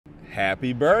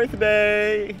Happy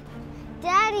birthday!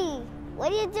 Daddy, what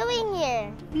are you doing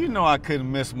here? You know I couldn't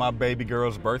miss my baby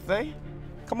girl's birthday.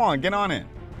 Come on, get on in.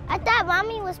 I thought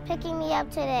Mommy was picking me up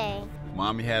today.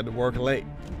 Mommy had to work late.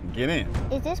 Get in.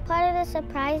 Is this part of the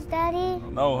surprise, Daddy?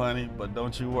 No, honey, but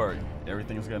don't you worry.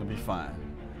 Everything's gonna be fine.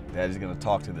 Daddy's gonna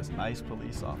talk to this nice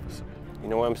police officer. You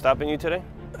know why I'm stopping you today?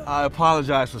 I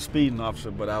apologize for speeding,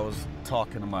 officer, but I was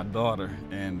talking to my daughter,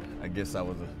 and I guess I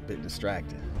was a bit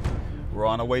distracted. We're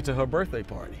on our way to her birthday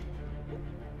party.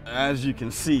 As you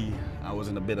can see, I was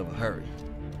in a bit of a hurry.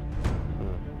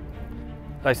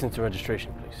 License and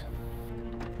registration,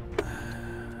 please.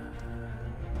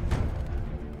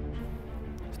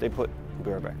 Stay put. I'll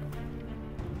be right back.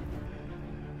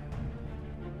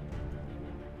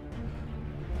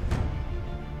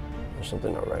 There's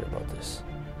something not right about this.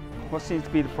 What seems to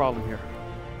be the problem here?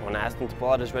 When I asked him to pull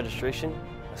out his registration,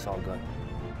 I saw a gun.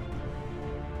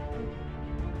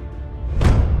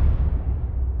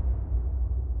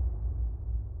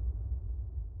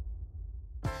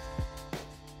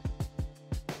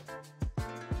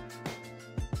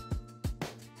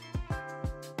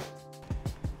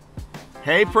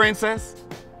 Hey, princess.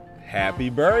 Happy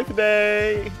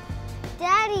birthday!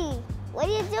 Daddy, what are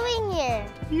you doing here?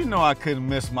 You know I couldn't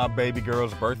miss my baby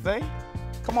girl's birthday.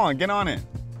 Come on, get on in.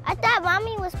 I thought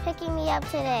Mommy was picking me up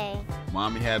today.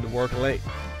 Mommy had to work late.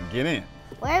 Get in.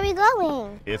 Where are we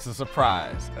going? It's a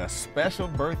surprise, a special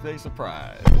birthday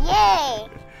surprise. Yay!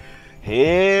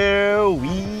 Here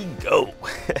we go.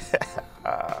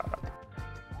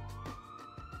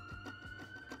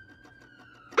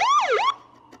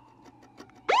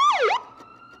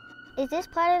 Is this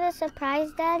part of the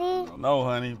surprise, Daddy? No,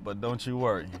 honey, but don't you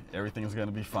worry. Everything's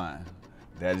gonna be fine.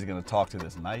 Daddy's gonna talk to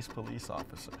this nice police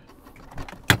officer.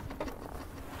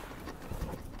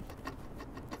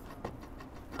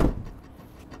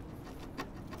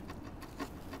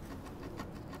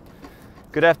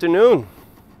 Good afternoon.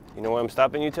 You know why I'm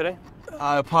stopping you today?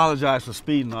 I apologize for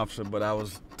speeding, officer, but I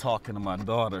was talking to my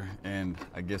daughter, and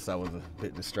I guess I was a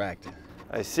bit distracted.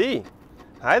 I see.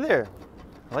 Hi there.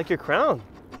 I like your crown.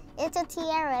 It's a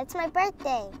tiara. It's my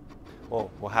birthday. Oh,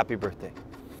 well, happy birthday.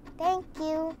 Thank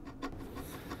you.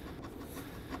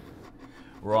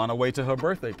 We're on our way to her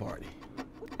birthday party.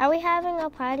 Are we having a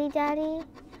party, Daddy?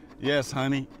 Yes,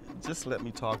 honey. Just let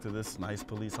me talk to this nice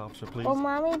police officer, please. Will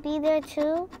Mommy be there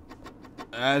too?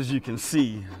 As you can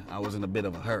see, I was in a bit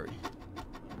of a hurry.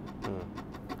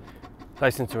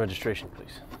 License and registration,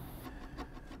 please.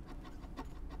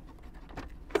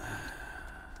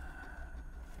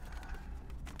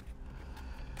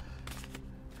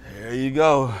 There you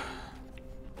go.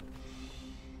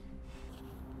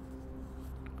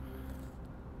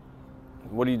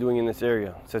 What are you doing in this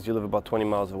area? It says you live about 20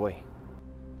 miles away.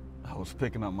 I was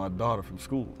picking up my daughter from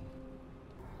school.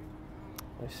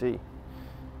 I see.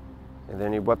 Are there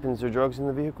any weapons or drugs in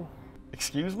the vehicle?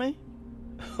 Excuse me?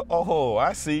 Oh,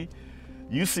 I see.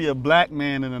 You see a black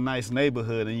man in a nice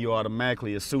neighborhood and you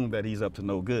automatically assume that he's up to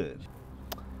no good.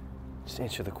 Just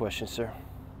answer the question, sir.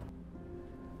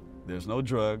 There's no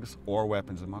drugs or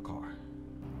weapons in my car.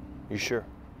 You sure?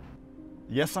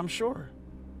 Yes, I'm sure.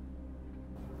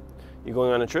 You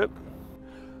going on a trip?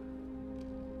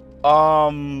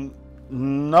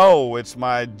 No, it's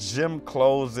my gym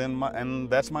clothes and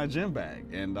that's my gym bag.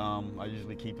 And I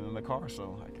usually keep it in the car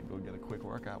so I can go get a quick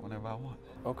workout whenever I want.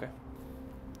 Okay.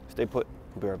 Stay put.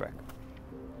 I'll be right back.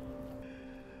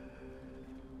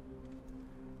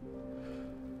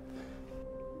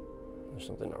 There's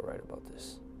something not right about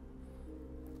this.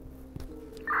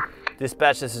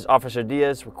 Dispatch, this is Officer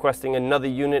Diaz requesting another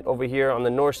unit over here on the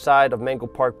north side of Mango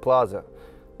Park Plaza.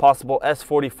 Possible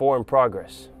S44 in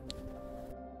progress.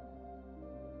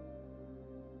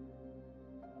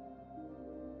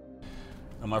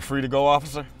 Am I free to go,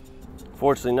 officer?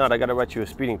 Fortunately not. I gotta write you a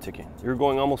speeding ticket. You're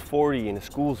going almost 40 in a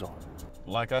school zone.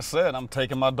 Like I said, I'm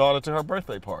taking my daughter to her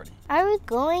birthday party. Are we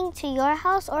going to your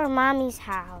house or Mommy's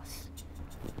house?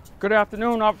 Good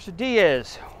afternoon, Officer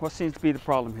Diaz. What seems to be the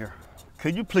problem here?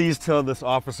 Could you please tell this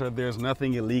officer there's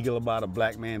nothing illegal about a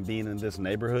black man being in this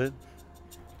neighborhood?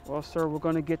 Well, sir, we're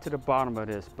going to get to the bottom of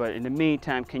this, but in the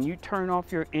meantime, can you turn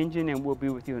off your engine and we'll be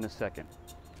with you in a second.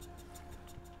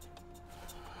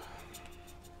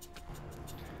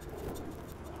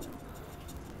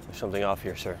 There's something off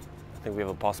here, sir. I think we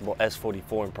have a possible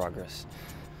S44 in progress.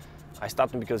 I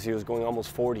stopped him because he was going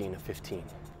almost 40 in a 15.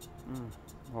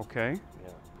 Okay. Yeah.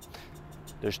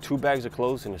 There's 2 bags of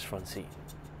clothes in his front seat.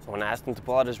 When I asked him to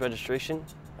pull out his registration,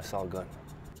 I saw a gun.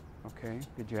 Okay.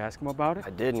 Did you ask him about it?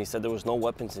 I did, and he said there was no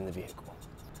weapons in the vehicle.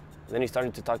 And then he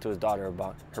started to talk to his daughter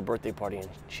about her birthday party, and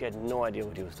she had no idea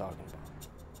what he was talking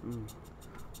about.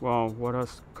 Well, what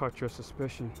else caught your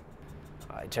suspicion?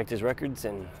 I checked his records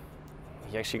and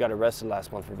he actually got arrested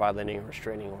last month for violating a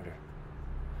restraining order.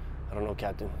 I don't know,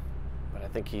 Captain, but I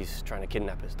think he's trying to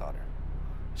kidnap his daughter.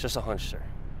 It's just a hunch, sir.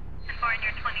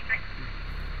 Foreigner 23.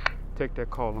 Take that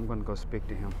call. I'm going to go speak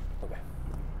to him. Okay.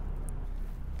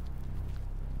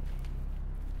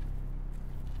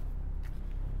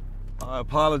 I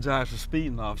apologize for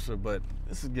speeding, officer, but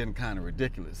this is getting kind of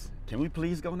ridiculous. Can we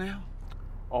please go now?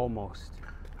 Almost.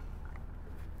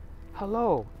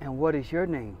 Hello, and what is your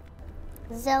name?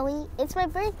 Zoe, it's my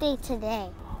birthday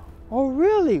today. Oh,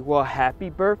 really? Well, happy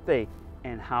birthday.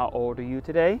 And how old are you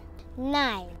today?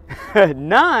 9.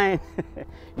 9?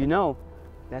 You know,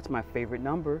 that's my favorite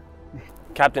number.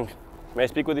 Captain, may I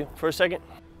speak with you for a second?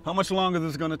 How much longer is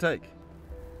this gonna take?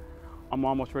 I'm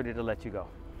almost ready to let you go.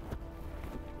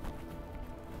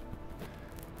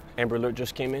 Amber Alert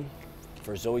just came in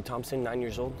for Zoe Thompson, 9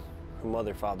 years old. Her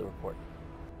mother filed a report.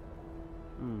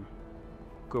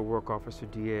 Good work, Officer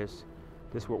Diaz.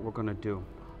 This is what we're gonna do.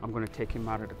 I'm gonna take him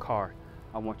out of the car.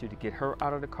 I want you to get her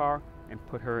out of the car and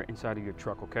put her inside of your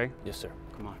truck, okay? Yes, sir.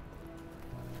 Come on.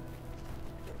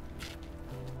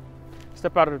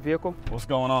 Step out of the vehicle. What's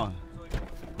going on?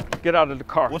 Get out of the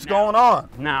car. What's going on?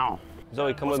 Now.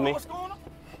 Zoe, come with me. What's going on?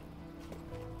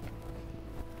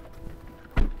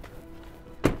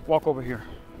 Walk over here.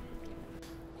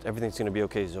 Everything's gonna be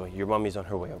okay, Zoe. Your mommy's on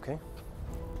her way, okay?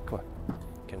 Come on,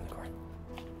 get in the car.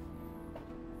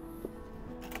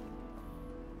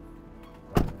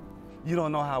 You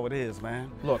don't know how it is,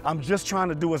 man. Look. I'm just trying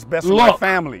to do what's best for my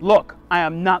family. Look, I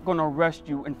am not gonna arrest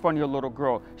you in front of your little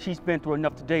girl. She's been through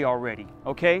enough today already,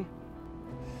 okay?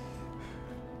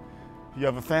 You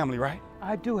have a family, right?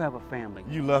 I do have a family.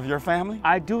 You love your family?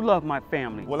 I do love my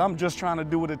family. Well, I'm just trying to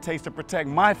do what it takes to protect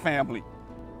my family.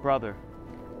 Brother,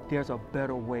 there's a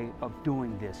better way of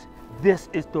doing this. This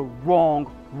is the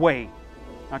wrong way.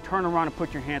 Now turn around and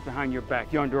put your hands behind your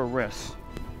back. You're under arrest.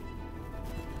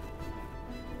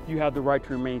 You have the right to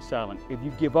remain silent. If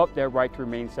you give up that right to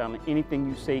remain silent, anything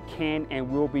you say can and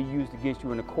will be used against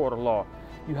you in a court of law.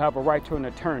 You have a right to an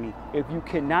attorney. If you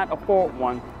cannot afford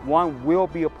one, one will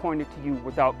be appointed to you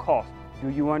without cost. Do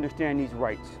you understand these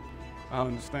rights? I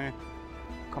understand.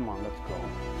 Come on, let's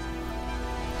go.